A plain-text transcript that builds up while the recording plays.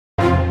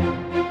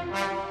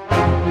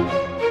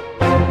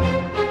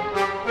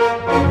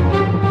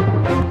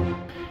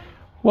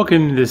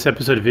Welcome to this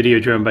episode of Video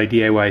Drone by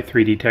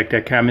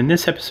DIY3DTech.com. In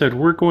this episode,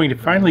 we're going to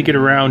finally get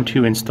around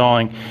to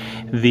installing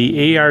the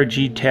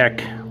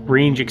ARGtech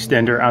range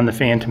extender on the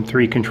Phantom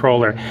 3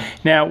 controller.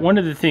 Now, one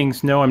of the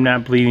things, no, I'm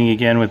not bleeding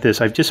again with this.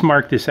 I've just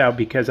marked this out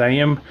because I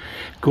am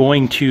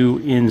going to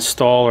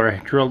install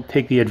or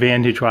take the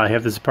advantage while I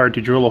have this apart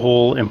to drill a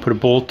hole and put a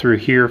bolt through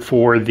here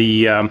for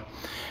the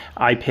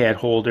iPad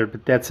holder,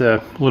 but that's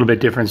a little bit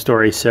different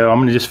story. So I'm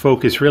going to just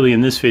focus really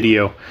in this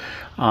video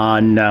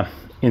on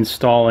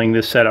installing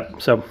this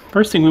setup. So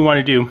first thing we want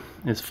to do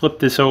is flip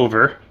this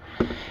over,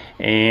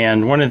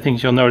 and one of the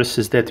things you'll notice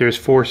is that there's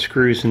 4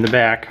 screws in the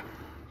back,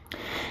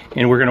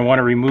 and we're going to want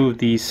to remove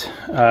these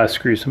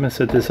screws. So I'm going to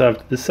set this off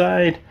to the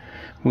side,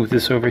 move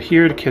this over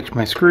here to catch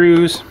my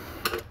screws,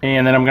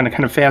 and then I'm going to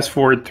kind of fast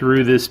forward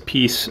through this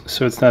piece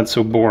so it's not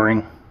so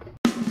boring.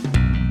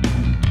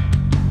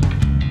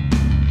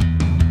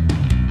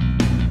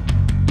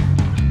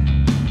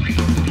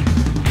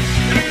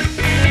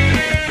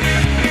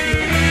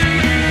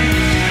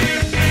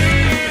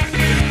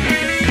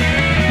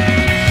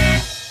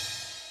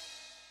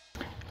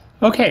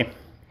 Okay,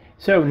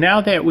 so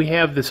now that we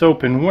have this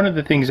open, one of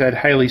the things I'd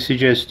highly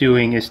suggest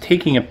doing is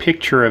taking a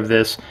picture of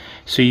this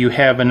so you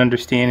have an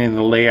understanding of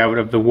the layout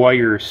of the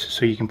wires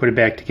so you can put it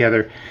back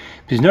together.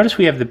 Because notice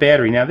we have the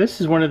battery. Now this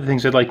is one of the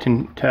things I'd like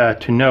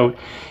to note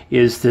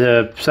is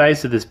the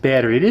size of this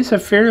battery. It is a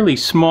fairly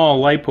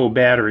small LiPo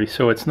battery,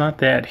 so it's not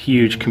that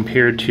huge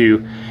compared to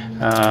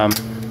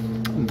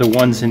the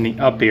ones in the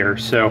up air.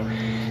 So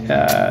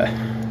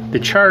the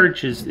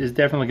charge is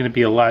definitely going to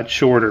be a lot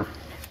shorter.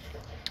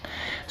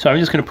 So I'm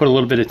just going to put a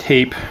little bit of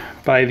tape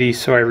by these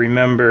so I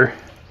remember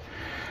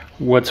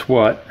what's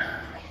what.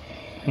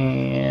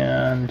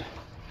 And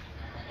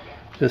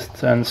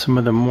just on some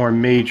of the more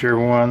major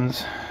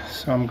ones.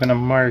 So I'm going to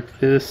mark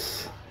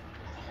this.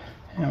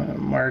 I'm going to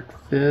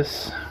mark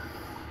this.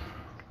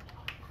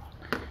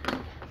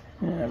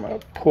 And I'm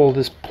going to pull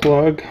this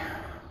plug.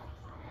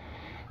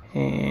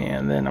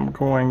 And then I'm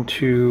going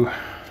to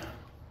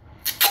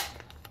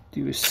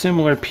do a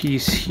similar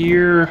piece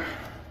here.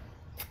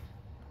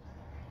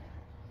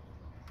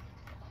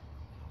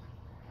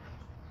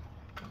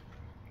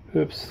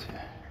 Oops,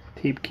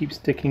 tape keeps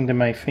sticking to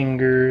my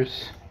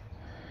fingers.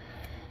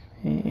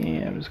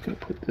 And I'm just going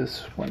to put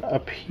this one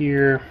up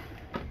here.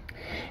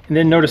 And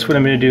then notice what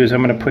I'm going to do is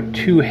I'm going to put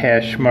 2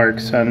 hash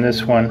marks on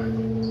this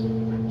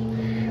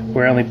one,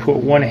 where I only put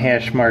 1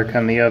 hash mark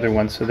on the other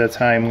one. So that's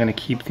how I'm going to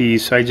keep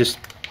these. So I just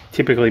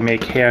typically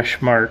make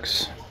hash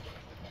marks.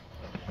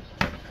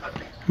 I'm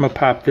going to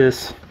pop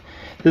this.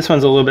 This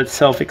one's a little bit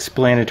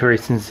self-explanatory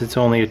since it's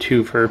only a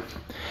twofer.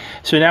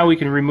 So now we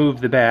can remove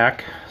the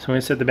back. So I'm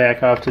going to set the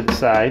back off to the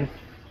side.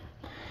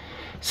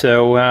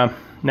 So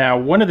now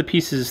one of the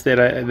pieces that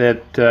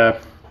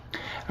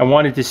I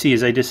wanted to see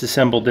as I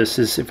disassembled this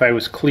is if I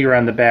was clear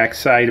on the back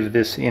side of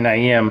this, and I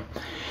am.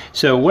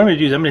 So what I'm going to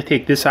do is I'm going to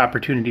take this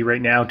opportunity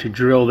right now to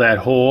drill that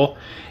hole,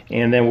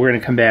 and then we're going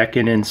to come back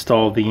and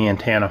install the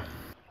antenna.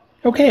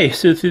 Okay,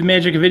 so through the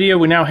magic of video,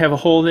 we now have a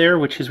hole there,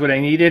 which is what I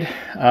needed.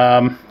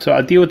 So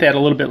I'll deal with that a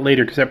little bit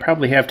later because I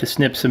probably have to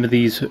snip some of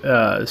these,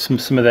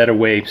 some of that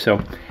away. So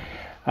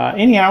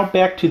anyhow,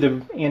 back to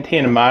the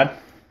antenna mod.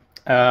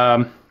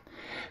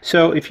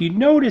 So if you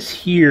notice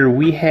here,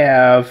 we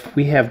have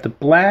the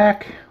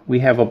black. We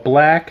have a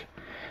black,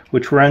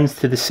 which runs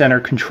to the center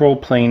control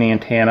plane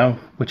antenna,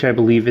 which I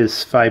believe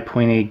is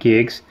 5.8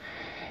 gigs,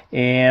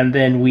 and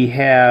then we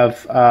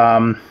have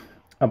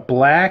a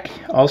black,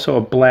 also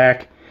a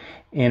black,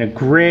 and a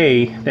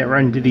gray that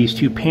run to these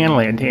 2 panel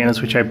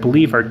antennas, which I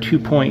believe are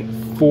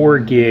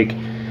 2.4 gig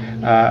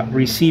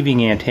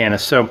receiving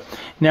antennas. So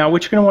now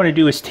what you're going to want to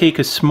do is take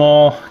a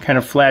small kind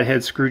of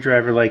flathead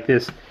screwdriver like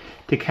this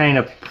to kind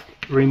of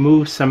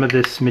remove some of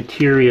this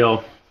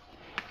material,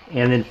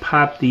 and then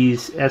pop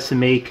these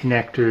SMA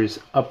connectors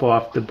up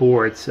off the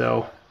board.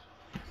 So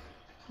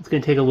it's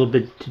going to take a little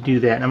bit to do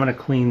that, and I'm going to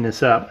clean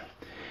this up.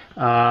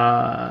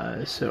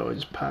 So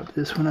just pop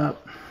this one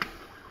up.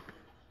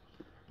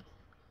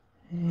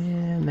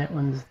 And that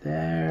one's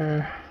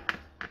there,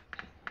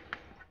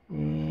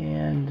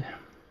 and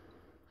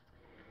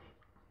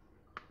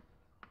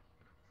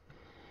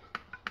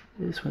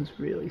this one's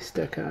really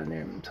stuck on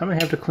there. So I'm going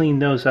to have to clean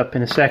those up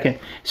in a second.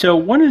 So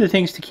one of the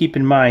things to keep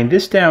in mind,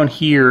 this down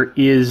here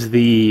is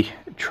the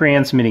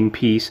transmitting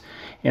piece,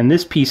 and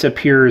this piece up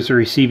here is a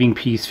receiving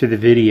piece for the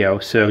video.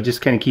 So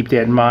just kind of keep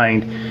that in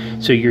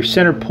mind. So your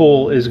center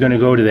pole is going to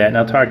go to that, and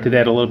I'll talk to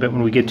that a little bit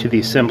when we get to the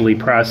assembly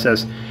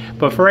process.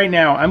 But for right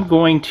now, I'm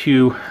going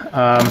to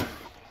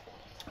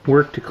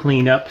work to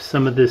clean up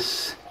some of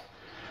this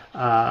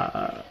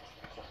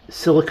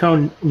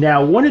silicone.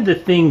 Now, one of the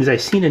things,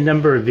 I've seen a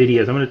number of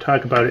videos, I'm going to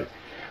talk about it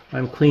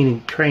when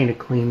I'm trying to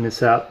clean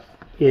this up,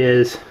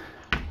 is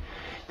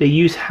they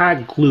use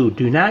hot glue.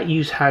 Do not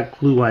use hot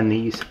glue on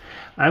these.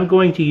 I'm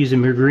going to use a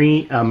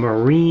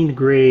marine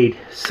grade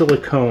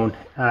silicone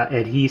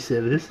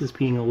adhesive. This is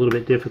being a little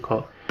bit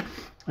difficult.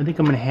 I think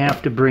I'm going to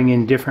have to bring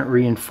in different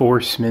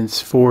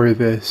reinforcements for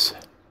this.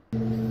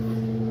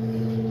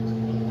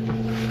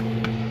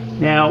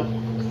 Now,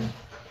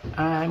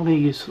 I'm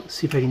going to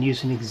see if I can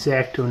use an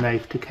X-Acto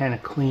knife to kind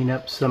of clean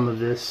up some of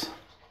this.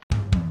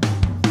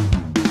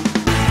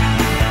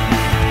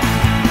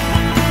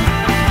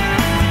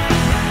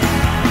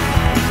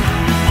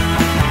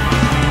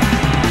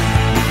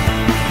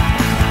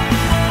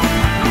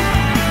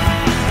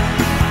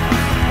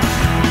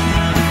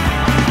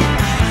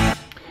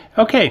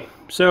 Okay,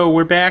 so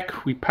we're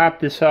back. We popped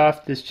this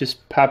off. This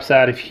just pops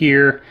out of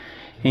here.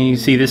 And you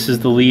can see this is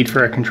the lead for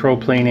our control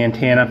plane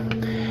antenna.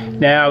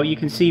 Now you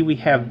can see we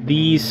have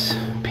these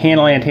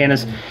panel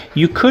antennas.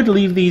 You could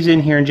leave these in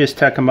here and just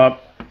tuck them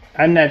up.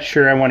 I'm not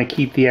sure I want to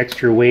keep the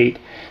extra weight.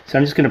 So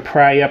I'm just going to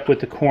pry up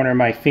with the corner of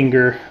my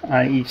finger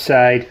on each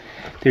side.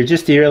 They're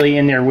just really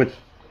in there with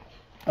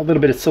a little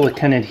bit of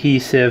silicone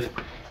adhesive.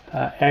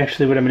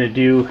 Actually what I'm going to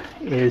do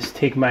is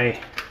take my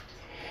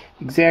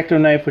X-Acto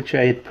knife, which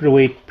I had put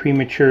away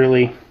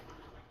prematurely,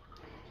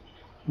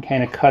 and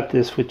kind of cut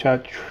this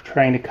without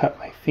trying to cut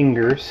my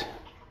fingers.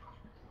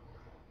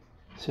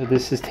 So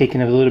this is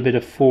taking a little bit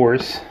of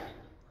force.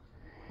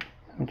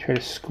 I'm going to try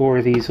to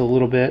score these a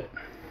little bit.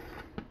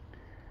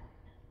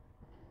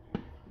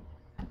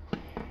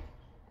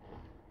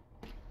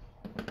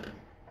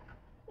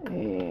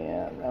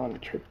 And I'm going to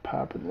try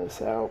popping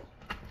this out.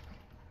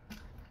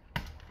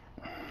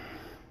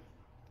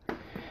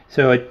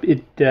 So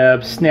it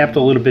snapped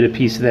a little bit of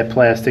piece of that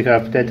plastic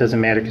off. That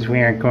doesn't matter because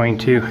we aren't going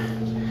to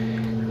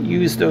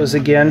use those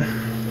again.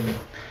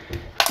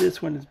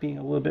 This one is being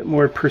a little bit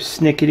more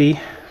persnickety.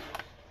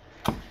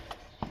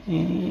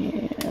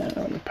 And I'm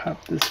going to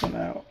pop this one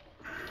out.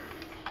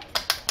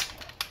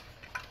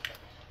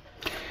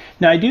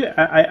 Now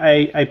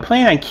I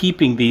plan on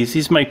keeping these.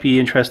 These might be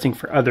interesting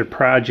for other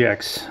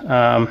projects.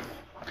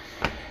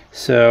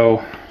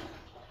 So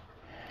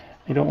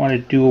I don't want to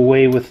do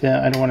away with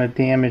them. I don't want to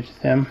damage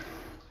them.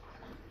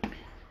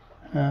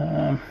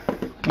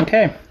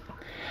 Okay,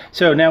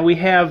 so now we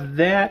have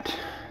that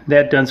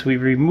done. So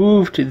we've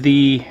removed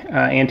the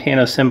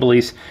antenna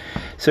assemblies.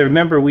 So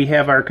remember, we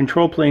have our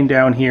control plane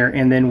down here,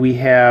 and then we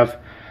have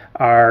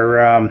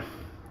our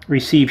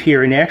receive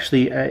here. And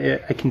actually,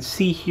 I can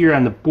see here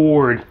on the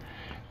board,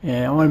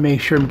 and I want to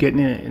make sure I'm getting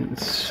it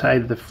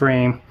inside the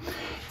frame.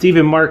 It's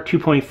even marked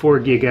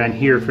 2.4 gig on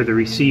here for the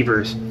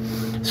receivers.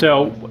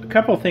 So a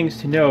couple of things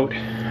to note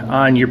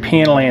on your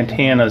panel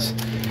antennas.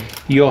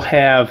 You'll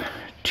have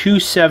two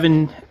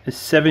 7PAs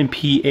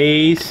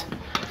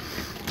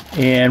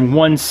and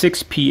one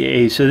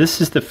 6PA. So this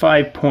is the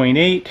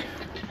 5.8.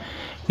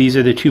 These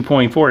are the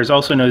 2.4s.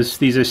 Also notice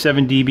these are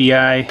 7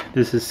 dBi.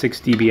 This is 6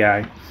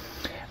 dBi.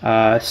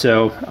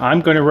 So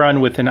I'm going to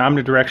run with an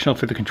omnidirectional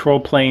for the control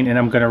plane, and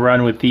I'm going to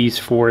run with these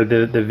for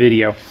the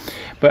video.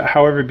 But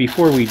however,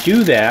 before we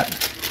do that,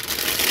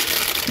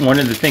 one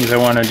of the things I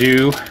want to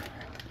do,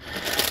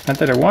 not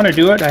that I want to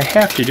do it, I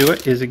have to do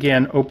it, is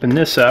again open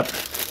this up.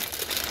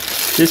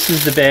 This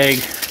is the bag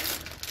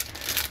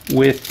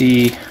with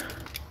the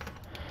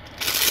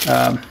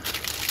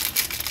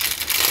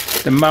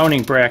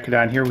mounting bracket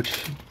on here, which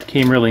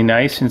came really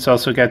nice, and it's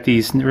also got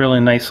these really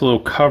nice little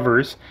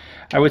covers.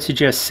 I would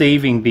suggest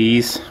saving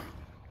these.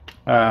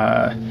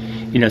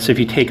 You know, so if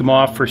you take them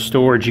off for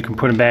storage, you can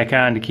put them back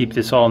on to keep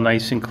this all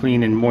nice and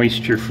clean and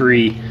moisture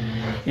free.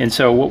 And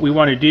so what we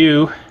want to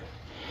do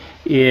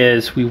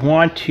is we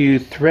want to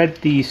thread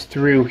these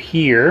through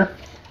here,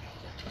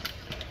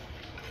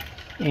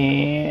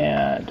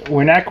 and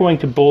we're not going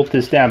to bolt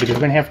this down because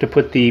we're going to have to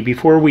put the,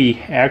 before we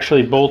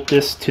actually bolt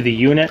this to the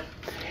unit,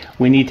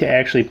 we need to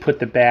actually put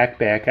the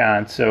back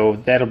on. So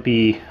that'll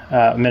be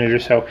a minute or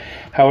so.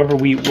 However,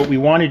 what we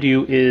want to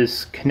do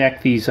is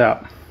connect these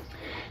up.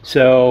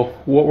 So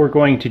what we're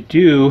going to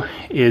do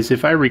is,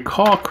 if I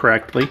recall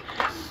correctly,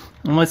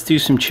 and let's do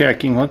some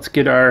checking. Let's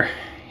get our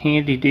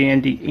handy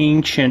dandy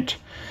ancient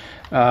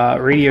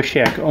Radio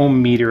Shack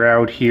ohm meter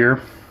out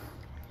here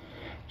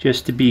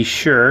just to be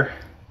sure.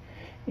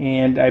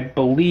 And I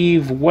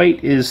believe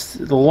white is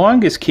the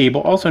longest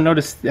cable. Also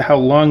notice how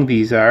long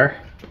these are.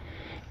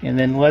 And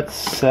then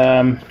let's do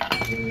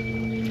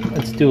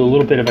a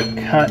little bit of a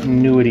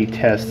continuity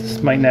test.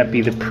 This might not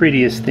be the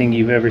prettiest thing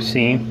you've ever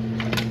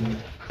seen,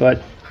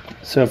 but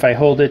so if I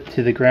hold it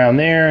to the ground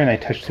there and I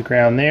touch the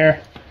ground there,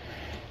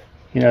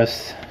 you know,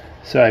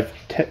 so I've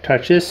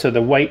touched this, so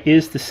the white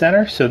is the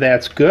center, so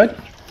that's good.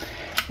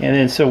 And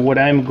then so what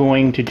I'm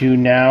going to do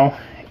now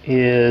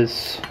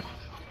is,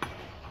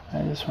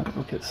 I just want to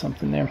look at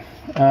something there.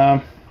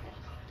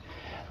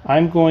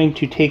 I'm going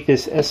to take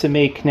this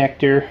SMA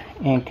connector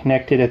and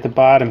connect it at the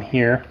bottom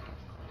here.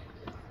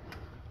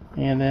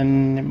 And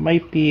then it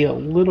might be a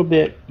little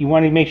bit, you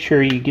want to make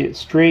sure you get it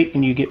straight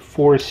and you get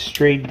force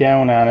straight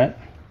down on it.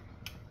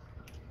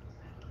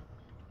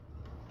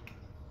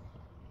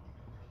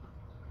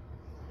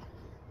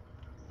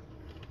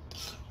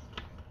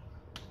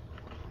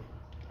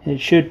 It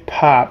should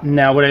pop.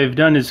 Now what I've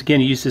done is again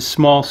use this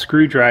small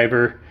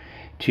screwdriver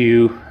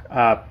to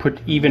put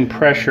even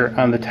pressure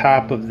on the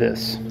top of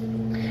this.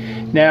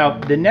 Now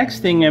the next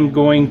thing I'm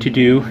going to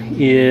do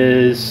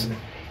is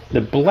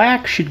the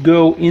black should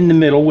go in the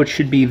middle, which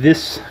should be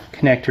this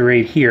connector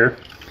right here,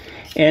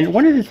 And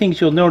one of the things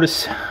you'll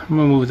notice, I'm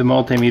going to move the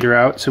multimeter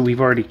out, so we've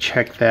already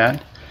checked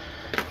that,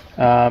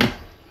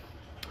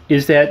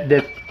 is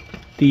that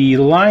the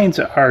lines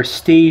are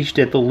staged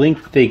at the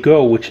length they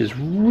go, which is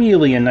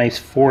really a nice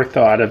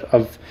forethought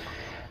of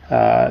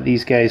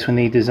these guys when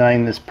they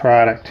design this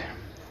product.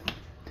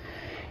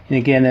 And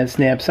again, that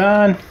snaps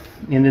on,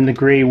 and then the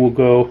gray will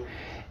go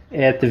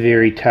at the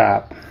very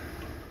top.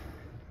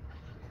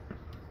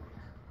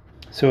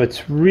 So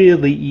it's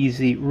really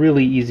easy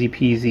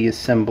peasy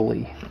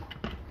assembly.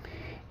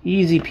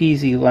 Easy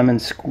peasy lemon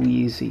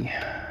squeezy.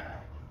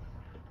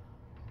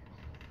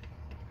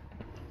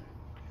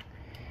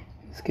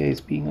 This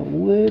guy's being a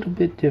little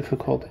bit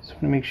difficult. I just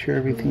want to make sure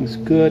everything's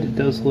good. It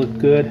does look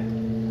good.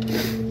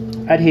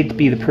 I'd hate to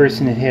be the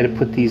person that had to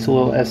put these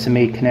little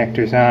SMA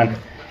connectors on.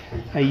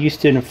 I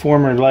used to, in a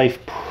former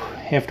life,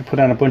 have to put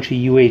on a bunch of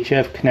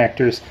UHF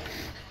connectors,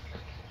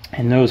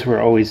 and those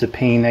were always a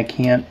pain. I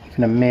can't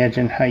even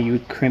imagine how you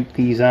would crimp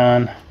these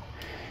on.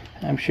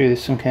 I'm sure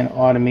there's some kind of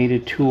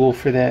automated tool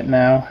for that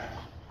now.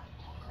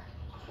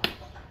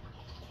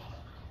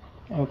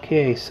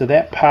 Okay, so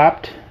that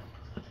popped.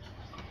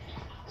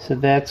 So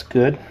that's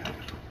good.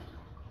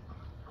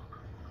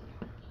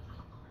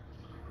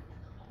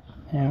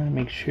 And I want to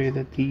make sure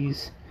that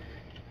these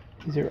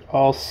are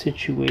all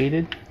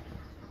situated.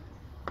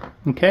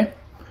 Okay.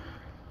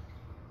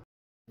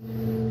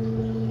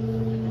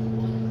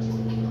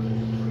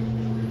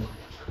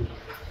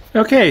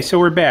 Okay, so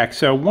we're back.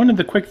 So one of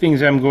the quick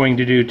things I'm going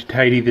to do to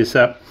tidy this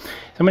up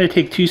is I'm going to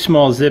take two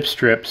small zip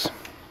strips,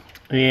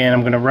 and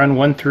I'm going to run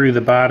one through the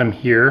bottom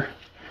here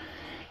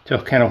to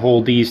kind of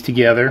hold these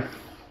together.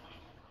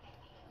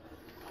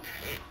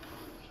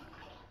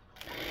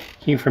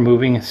 Keep from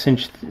moving,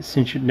 cinch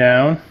it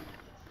down.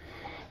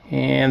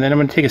 And then I'm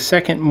going to take a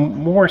second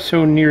more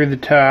so near the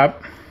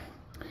top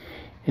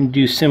and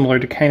do similar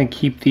to kind of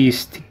keep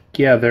these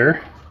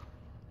together.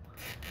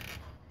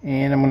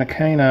 And I'm going to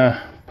kind of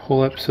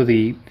pull up so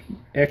the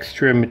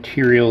extra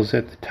materials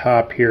at the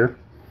top here.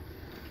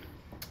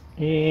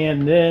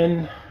 And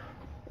then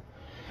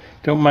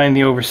don't mind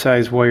the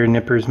oversized wire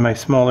nippers. My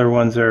smaller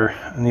ones are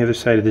on the other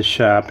side of the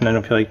shop, and I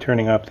don't feel like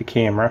turning off the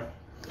camera.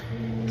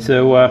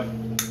 So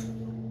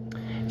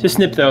just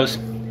snip those.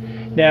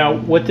 Now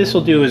what this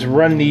will do is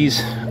run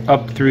these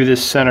up through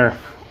this center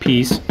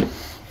piece,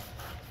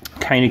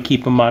 kind of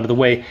keep them out of the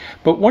way.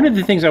 But one of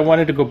the things I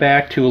wanted to go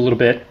back to a little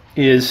bit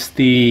is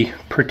the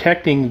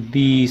protecting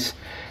these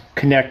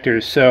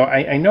connectors. So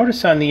I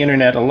notice on the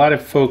internet a lot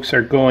of folks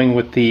are going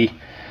with the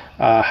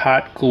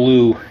hot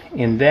glue,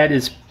 and that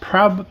is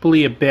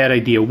probably a bad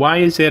idea. Why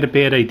is that a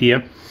bad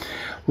idea?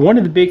 One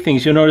of the big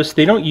things you'll notice,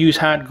 they don't use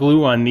hot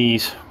glue on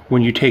these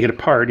when you take it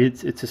apart.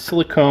 It's a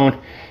silicone,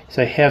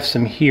 so I have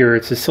some here.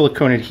 It's a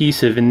silicone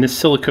adhesive, and this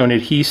silicone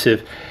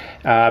adhesive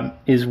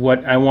is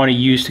what I want to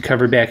use to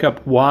cover back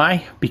up.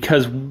 Why?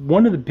 Because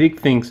one of the big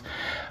things,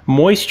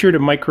 moisture to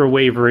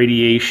microwave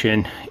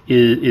radiation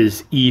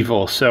is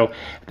evil. So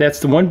that's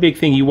the one big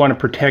thing you want to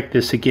protect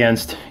this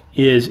against,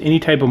 is any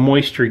type of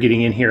moisture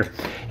getting in here.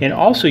 And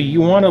also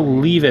you want to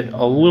leave it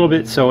a little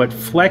bit so it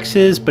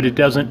flexes but it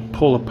doesn't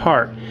pull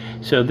apart.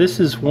 So this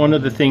is one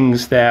of the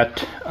things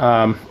that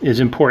is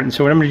important.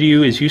 So what I'm going to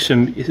do is use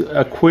some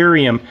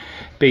aquarium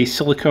based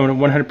silicone,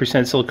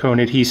 100% silicone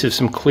adhesive,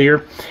 some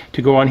clear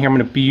to go on here. I'm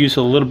going to use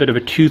a little bit of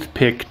a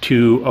toothpick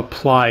to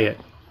apply it.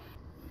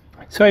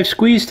 So I've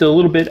squeezed a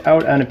little bit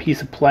out on a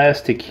piece of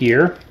plastic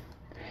here.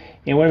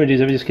 And what I'm going to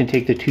do is I'm just going to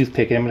take the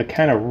toothpick and I'm going to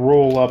kind of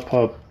roll up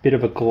a bit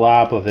of a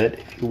glob of it,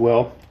 if you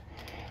will.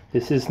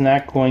 This is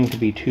not going to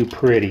be too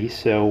pretty,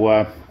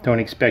 so don't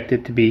expect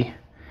it to be.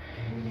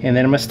 And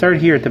then I'm going to start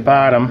here at the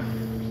bottom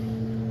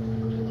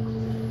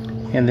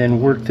and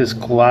then work this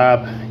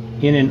glob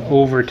in and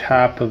over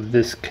top of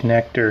this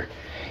connector.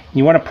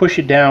 You want to push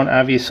it down,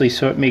 obviously,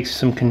 so it makes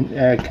some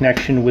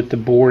connection with the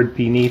board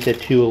beneath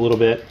it too a little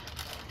bit.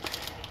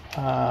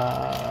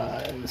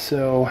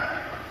 So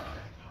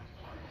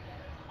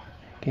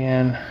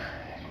again,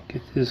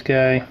 get this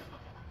guy.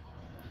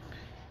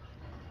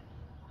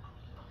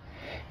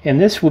 And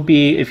this will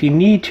be, if you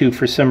need to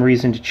for some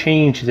reason to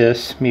change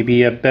this,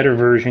 maybe a better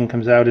version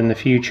comes out in the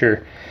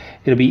future,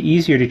 it'll be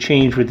easier to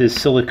change with this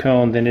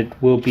silicone than it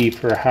will be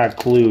for hot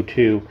glue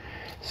too.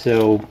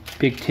 So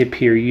big tip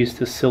here, use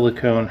the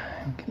silicone.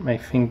 Get my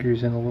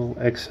fingers in a little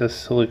excess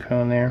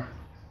silicone there.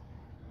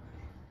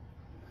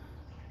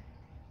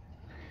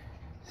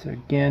 So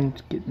again,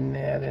 getting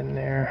that in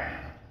there.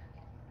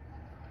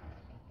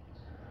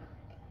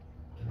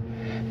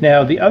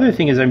 Now the other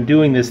thing as I'm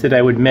doing this that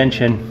I would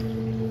mention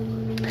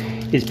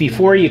is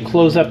before you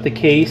close up the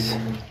case,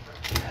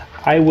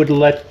 I would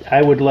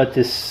let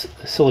this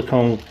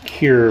silicone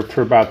cure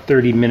for about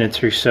 30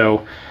 minutes or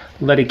so.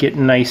 Let it get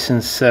nice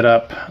and set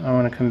up. I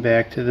want to come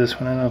back to this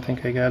one. I don't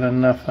think I got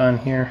enough on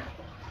here.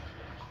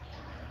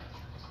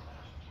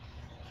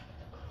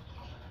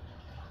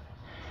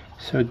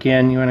 So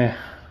again, you want to,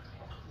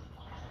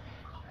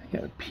 I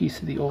got a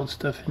piece of the old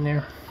stuff in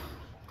there.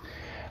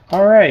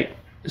 All right,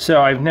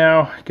 So I've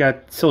now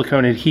got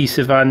silicone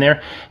adhesive on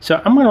there.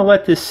 So I'm going to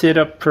let this sit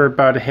up for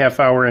about a half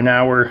hour, an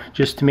hour,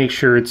 just to make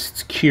sure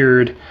it's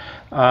cured.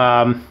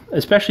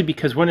 Especially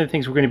because one of the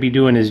things we're going to be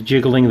doing is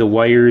jiggling the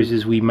wires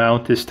as we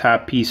mount this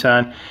top piece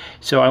on.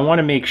 So I want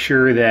to make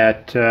sure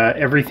that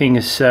everything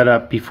is set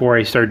up before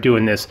I start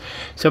doing this.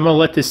 So I'm going to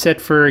let this set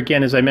for,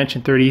 again, as I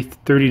mentioned, 30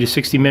 to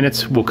 60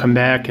 minutes. We'll come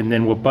back and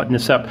then we'll button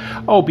this up.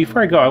 Oh,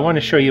 before I go, I want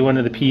to show you one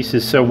of the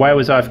pieces. So while I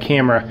was off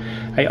camera,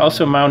 I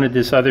also mounted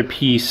this other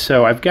piece.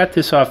 So I've got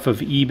this off of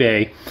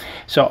eBay.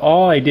 So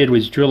all I did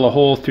was drill a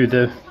hole through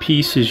the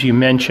piece as you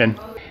mentioned.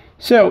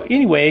 So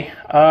anyway,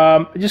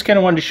 I just kind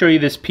of wanted to show you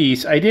this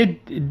piece. I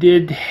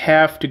did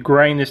have to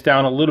grind this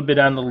down a little bit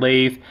on the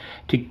lathe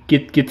to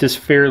get this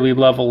fairly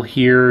level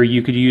here.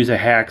 You could use a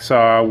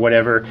hacksaw,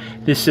 whatever.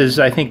 This is,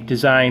 I think,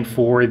 designed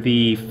for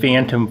the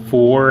Phantom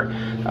 4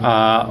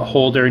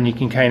 holder, and you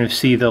can kind of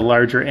see the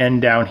larger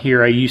end down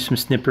here. I used some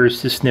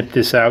snippers to snip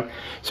this out.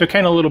 So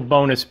kind of a little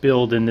bonus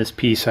build in this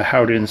piece of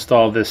how to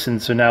install this.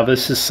 And so now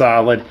this is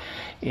solid,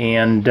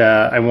 and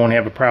I won't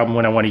have a problem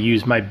when I want to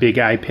use my big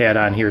iPad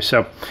on here.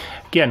 So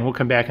again, we'll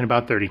come back in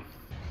about 30.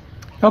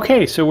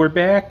 Okay, so we're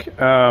back.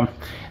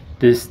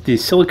 The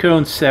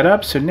silicone's set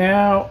up, so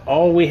now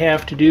all we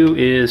have to do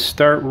is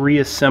start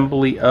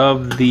reassembly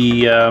of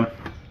the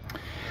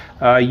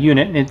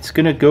unit, and it's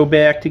going to go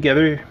back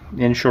together,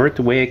 in short,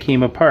 the way it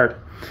came apart.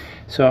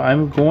 So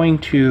I'm going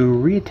to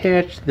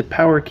reattach the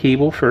power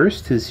cable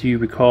first. As you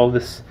recall,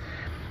 this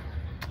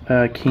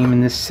came in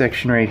this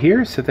section right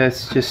here, so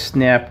that's just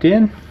snapped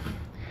in.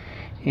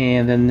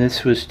 And then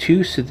this was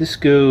 2, so this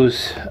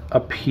goes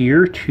up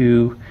here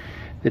to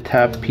the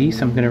top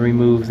piece. I'm going to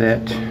remove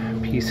that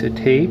piece of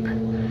tape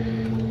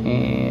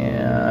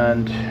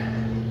and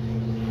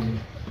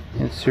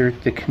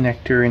insert the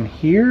connector in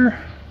here.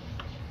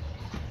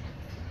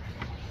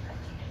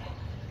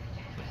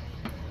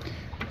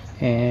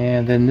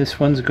 And then this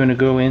one's going to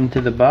go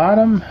into the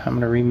bottom. I'm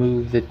going to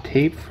remove the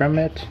tape from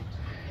it.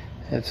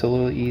 That's a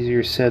little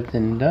easier said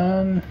than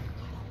done.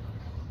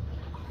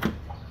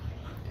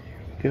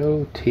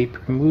 Go,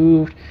 tape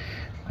removed.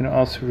 I'm going to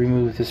also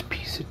remove this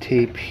piece of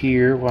tape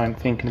here while I'm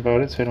thinking about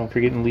it, so I don't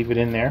forget and leave it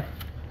in there.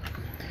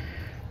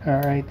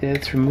 Alright,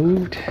 that's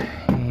removed,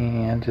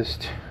 and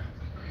just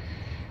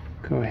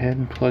go ahead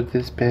and plug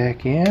this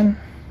back in.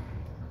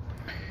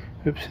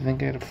 Oops, I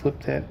think I gotta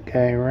flip that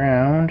guy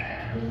around.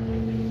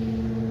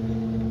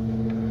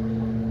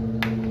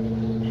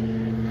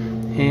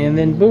 And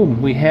then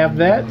boom, we have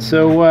that.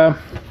 So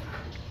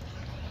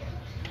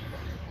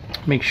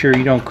make sure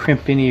you don't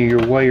crimp any of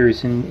your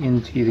wires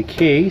into the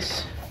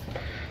case.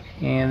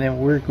 And then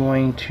we're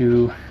going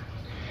to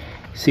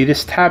see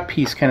this top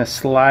piece kind of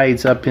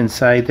slides up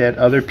inside that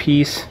other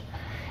piece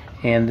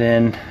and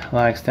then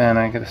locks down.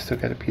 I still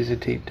got a piece of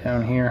tape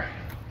down here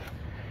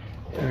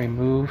to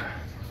remove.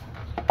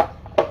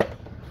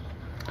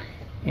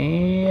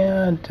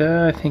 And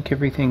I think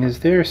everything is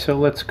there, so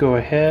let's go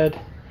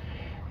ahead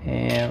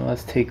and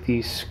let's take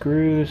these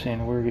screws,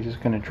 and we're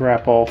just going to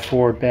drop all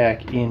 4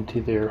 back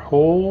into their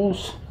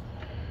holes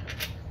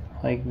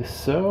like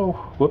so.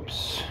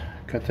 Whoops,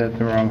 got that in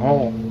the wrong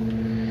hole.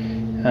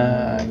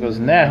 It goes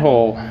in that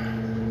hole,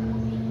 and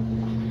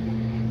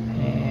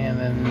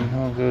then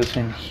it goes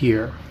in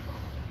here.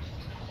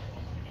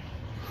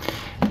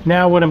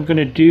 Now what I'm going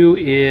to do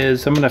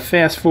is I'm going to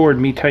fast forward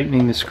me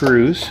tightening the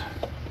screws.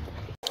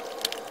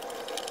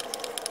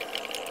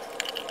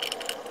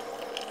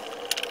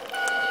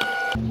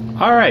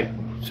 Alright,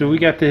 so we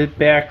got the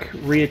back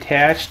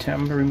reattached.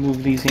 I'm going to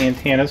remove these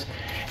antennas.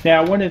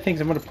 Now, one of the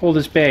things, I'm going to pull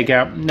this bag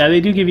out. Now, they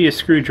do give you a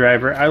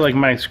screwdriver. I like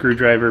my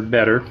screwdriver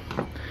better,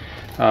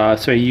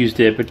 so I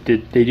used it, but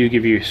they do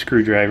give you a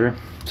screwdriver.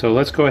 So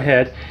let's go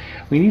ahead.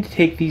 We need to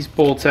take these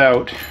bolts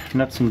out,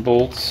 nuts and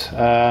bolts.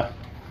 And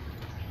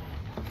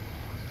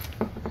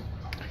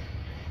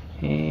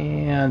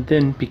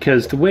then,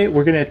 because the way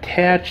we're going to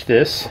attach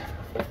this,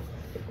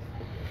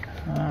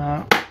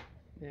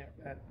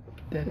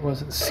 that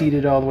wasn't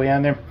seated all the way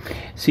on there.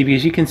 See,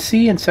 because you can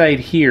see inside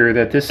here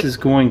that this is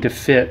going to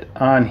fit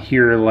on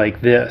here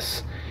like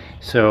this.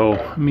 So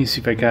let me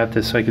see if I got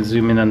this so I can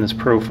zoom in on this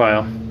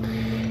profile.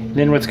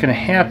 Then what's going to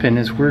happen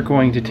is we're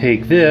going to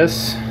take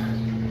this,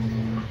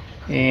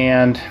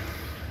 and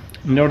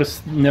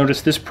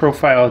notice this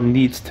profile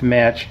needs to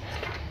match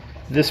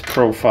this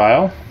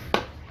profile.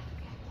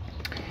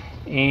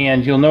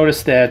 And you'll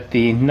notice that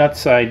the nut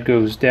side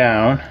goes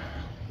down.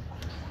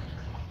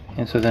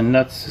 And so the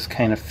nuts just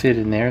kind of fit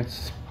in there.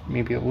 It's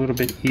maybe a little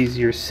bit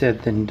easier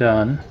said than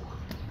done.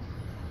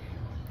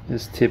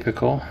 As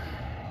typical.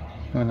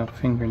 With no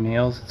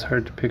fingernails, it's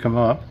hard to pick them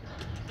up.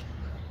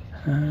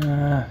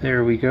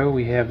 There we go.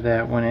 We have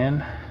that one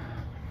in.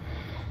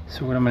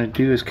 So what I'm going to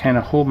do is kind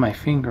of hold my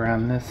finger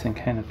on this and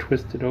kind of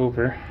twist it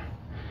over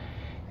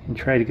and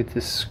try to get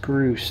this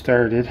screw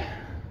started.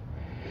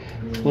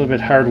 It's a little bit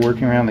hard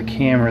working around the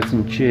cameras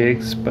and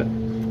jigs, but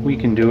we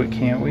can do it,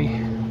 can't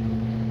we?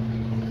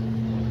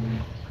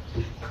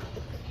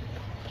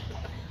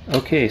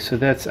 Okay, so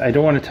that's, I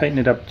don't want to tighten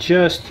it up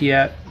just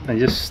yet. I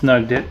just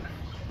snugged it.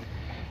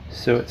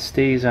 so it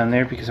stays on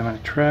there, because I'm going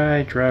to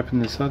try dropping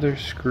this other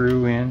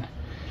screw in,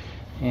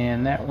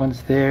 and that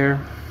one's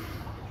there.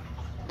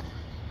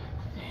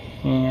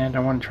 And I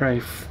want to try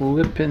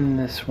flipping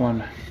this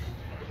one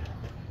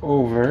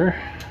over,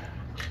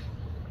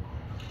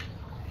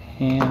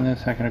 and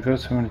that's not going to go,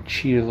 so I'm going to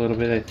cheat a little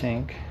bit, I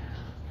think,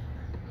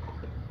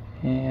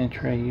 and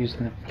try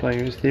using the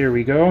pliers. There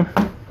we go.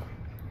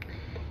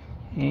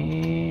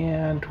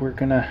 And we're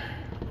going to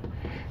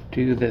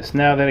do this.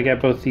 Now that I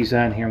got both these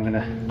on here, I'm going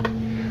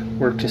to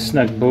work to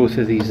snug both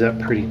of these up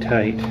pretty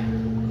tight.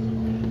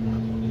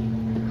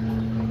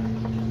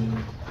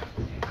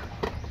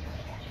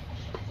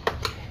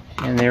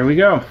 And there we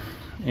go.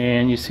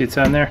 And you see it's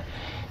on there.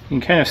 You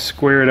can kind of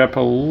square it up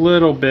a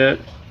little bit,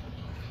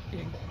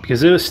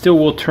 because it still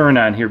will turn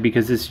on here,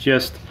 because it's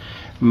just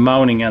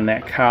mounting on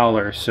that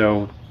collar,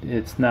 so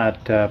it's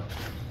not I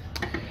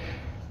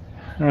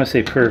don't want to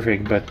say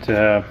perfect,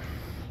 but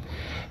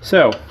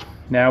so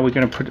now we're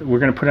gonna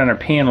put on our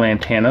panel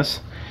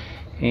antennas,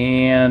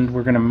 and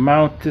we're gonna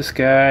mount this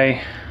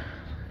guy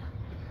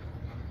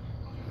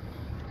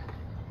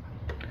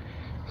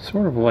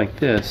sort of like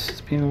this.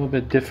 It's being a little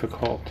bit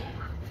difficult.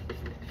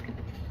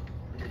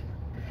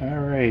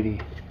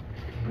 Alrighty,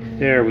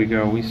 there we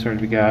go. We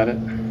sort of got it.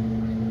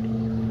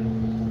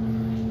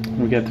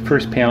 We got the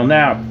first panel.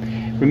 Now,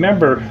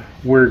 remember,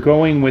 we're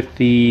going with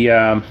the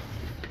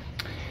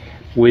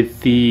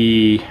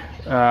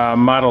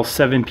Model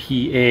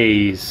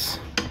 7PAs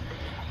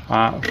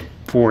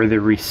for the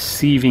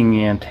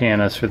receiving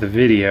antennas for the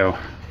video.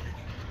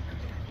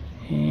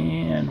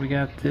 And we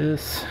got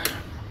this.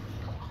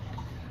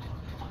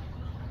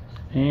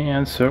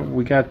 And so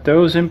we got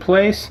those in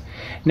place.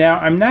 Now,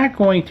 I'm not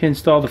going to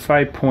install the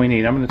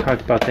 5.8. I'm going to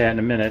talk about that in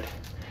a minute.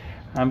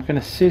 I'm going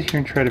to sit here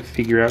and try to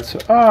figure out. So,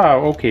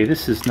 oh, okay,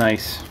 this is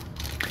nice.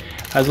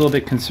 I was a little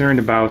bit concerned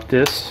about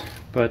this,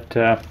 but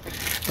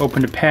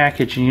opened a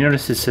package, and you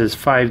notice it says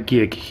 5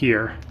 gig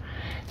here.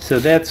 So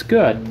that's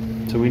good.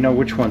 So we know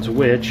which one's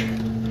which,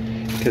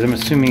 because I'm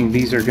assuming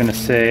these are going to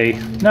say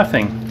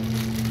nothing.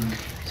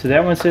 So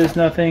that one says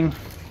nothing.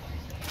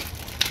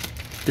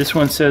 This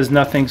one says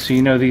nothing, so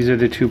you know these are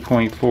the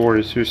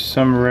 2.4s. There's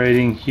some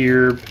writing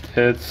here, but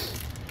that's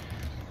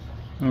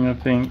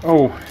nothing.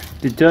 Oh,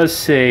 it does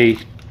say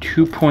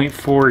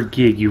 2.4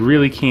 gig. You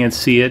really can't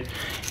see it.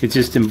 It's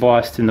just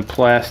embossed in the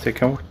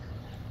plastic. I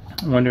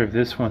wonder if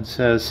this one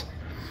says,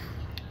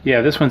 yeah,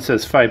 this one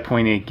says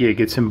 5.8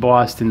 gig. It's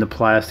embossed in the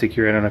plastic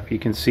here. I don't know if you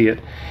can see it.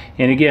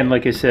 And again,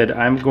 like I said,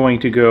 I'm going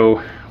to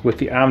go with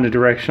the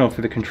omnidirectional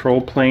for the control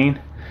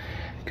plane,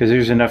 because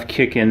there's enough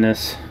kick in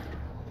this.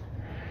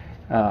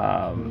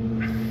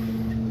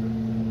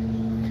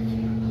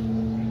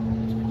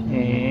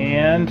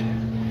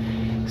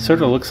 And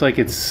sort of looks like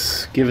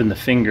it's given the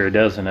finger,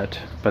 doesn't it?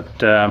 But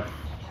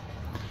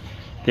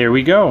there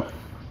we go.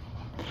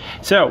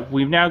 So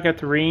we've now got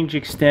the range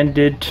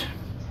extended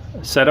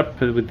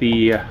setup with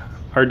the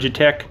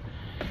ARGtech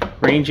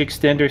range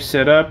extender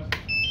set up.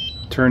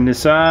 Turn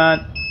this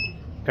on.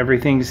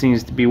 Everything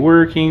seems to be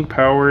working.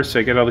 Power, so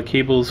I got all the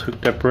cables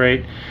hooked up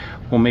right.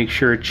 We'll make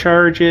sure it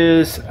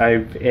charges.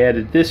 I've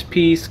added this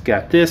piece,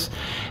 got this.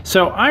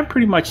 So I'm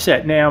pretty much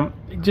set. Now,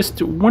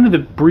 just one of the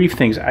brief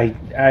things,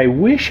 I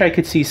wish I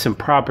could see some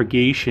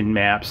propagation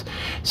maps.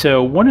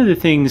 So one of the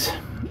things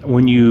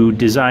when you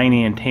design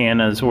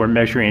antennas or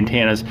measure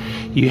antennas,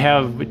 you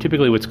have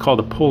typically what's called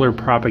a polar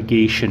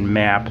propagation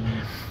map.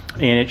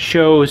 And it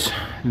shows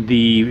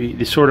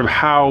the sort of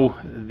how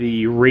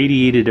the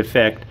radiated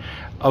effect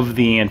of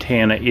the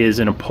antenna is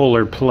in a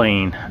polar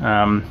plane.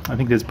 I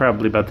think that's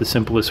probably about the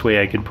simplest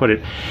way I can put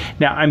it.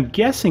 Now, I'm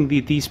guessing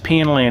that these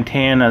panel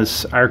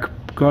antennas are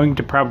going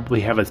to probably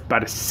have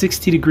about a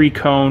 60-degree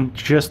cone.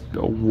 Just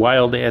a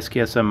wild ass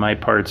guess on my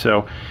part,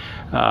 so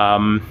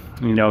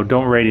you know,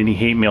 don't write any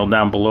hate mail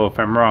down below if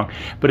I'm wrong.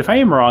 But if I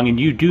am wrong and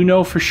you do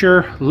know for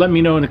sure, let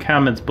me know in the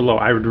comments below.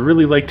 I would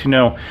really like to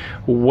know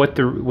what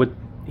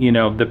you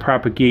know, the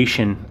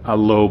propagation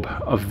lobe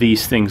of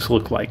these things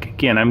look like.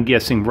 Again, I'm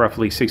guessing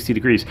roughly 60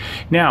 degrees.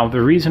 Now,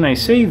 the reason I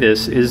say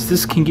this is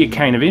this can get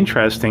kind of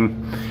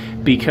interesting,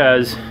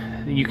 because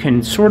you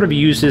can sort of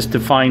use this to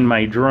find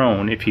my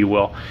drone, if you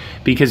will.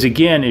 Because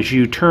again, as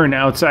you turn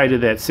outside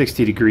of that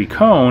 60-degree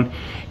cone,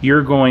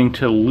 you're going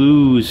to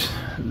lose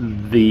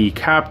the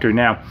copter.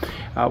 Now,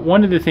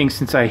 one of the things,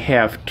 since I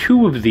have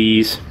 2 of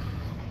these,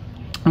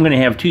 I'm going to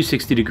have 2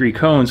 60-degree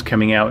cones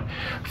coming out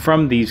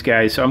from these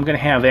guys, so I'm going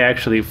to have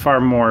actually a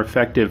far more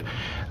effective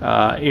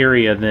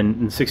area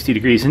than 60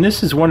 degrees. And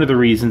this is one of the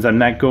reasons I'm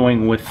not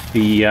going with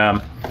the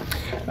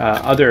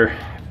other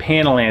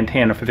panel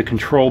antenna for the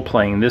control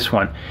plane, this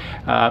one,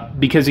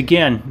 because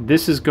again,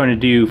 this is going to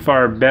do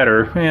far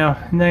better. Well,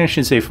 I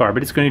shouldn't say far,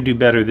 but it's going to do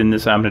better than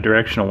this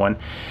omnidirectional one.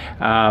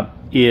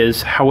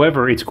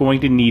 However, it's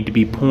going to need to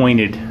be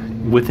pointed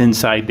with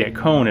inside that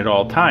cone at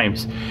all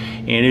times.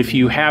 And if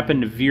you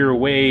happen to veer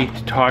away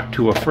to talk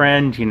to a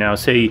friend, you know,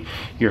 say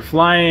you're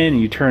flying,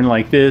 you turn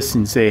like this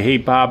and say, hey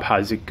Bob,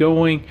 how's it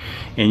going?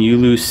 And you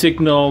lose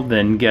signal,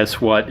 then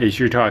guess what? As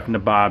you're talking to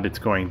Bob, it's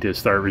going to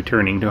start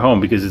returning to home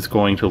because it's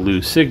going to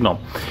lose signal.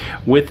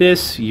 With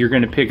this, you're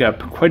going to pick up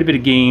quite a bit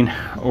of gain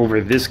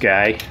over this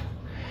guy.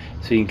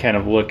 So you can kind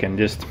of look and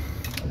just,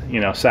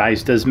 you know,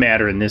 size does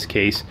matter in this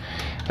case.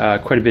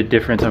 Quite a bit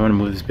difference. I'm going to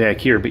move this back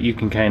here, but you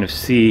can kind of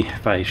see,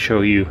 if I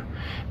show you,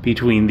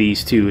 between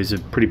these two is a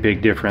pretty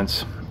big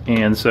difference.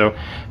 And so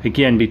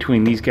again,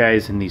 between these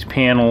guys and these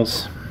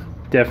panels,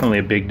 definitely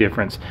a big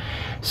difference.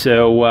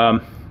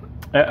 So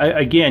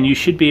again, you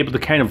should be able to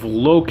kind of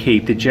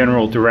locate the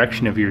general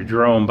direction of your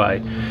drone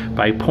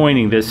by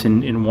pointing this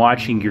and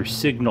watching your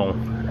signal,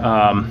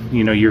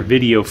 you know, your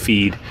video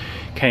feed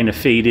kind of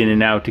fade in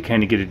and out to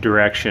kind of get a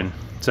direction.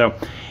 So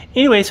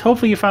anyways,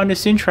 hopefully you found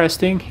this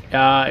interesting.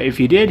 If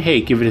you did, hey,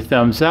 give it a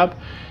thumbs up.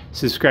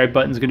 Subscribe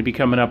button's going to be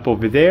coming up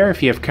over there.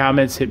 If you have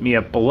comments, hit me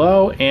up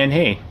below. And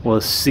hey, we'll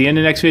see you in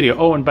the next video.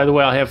 Oh, and by the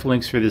way, I'll have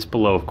links for this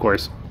below, of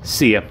course.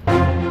 See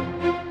ya.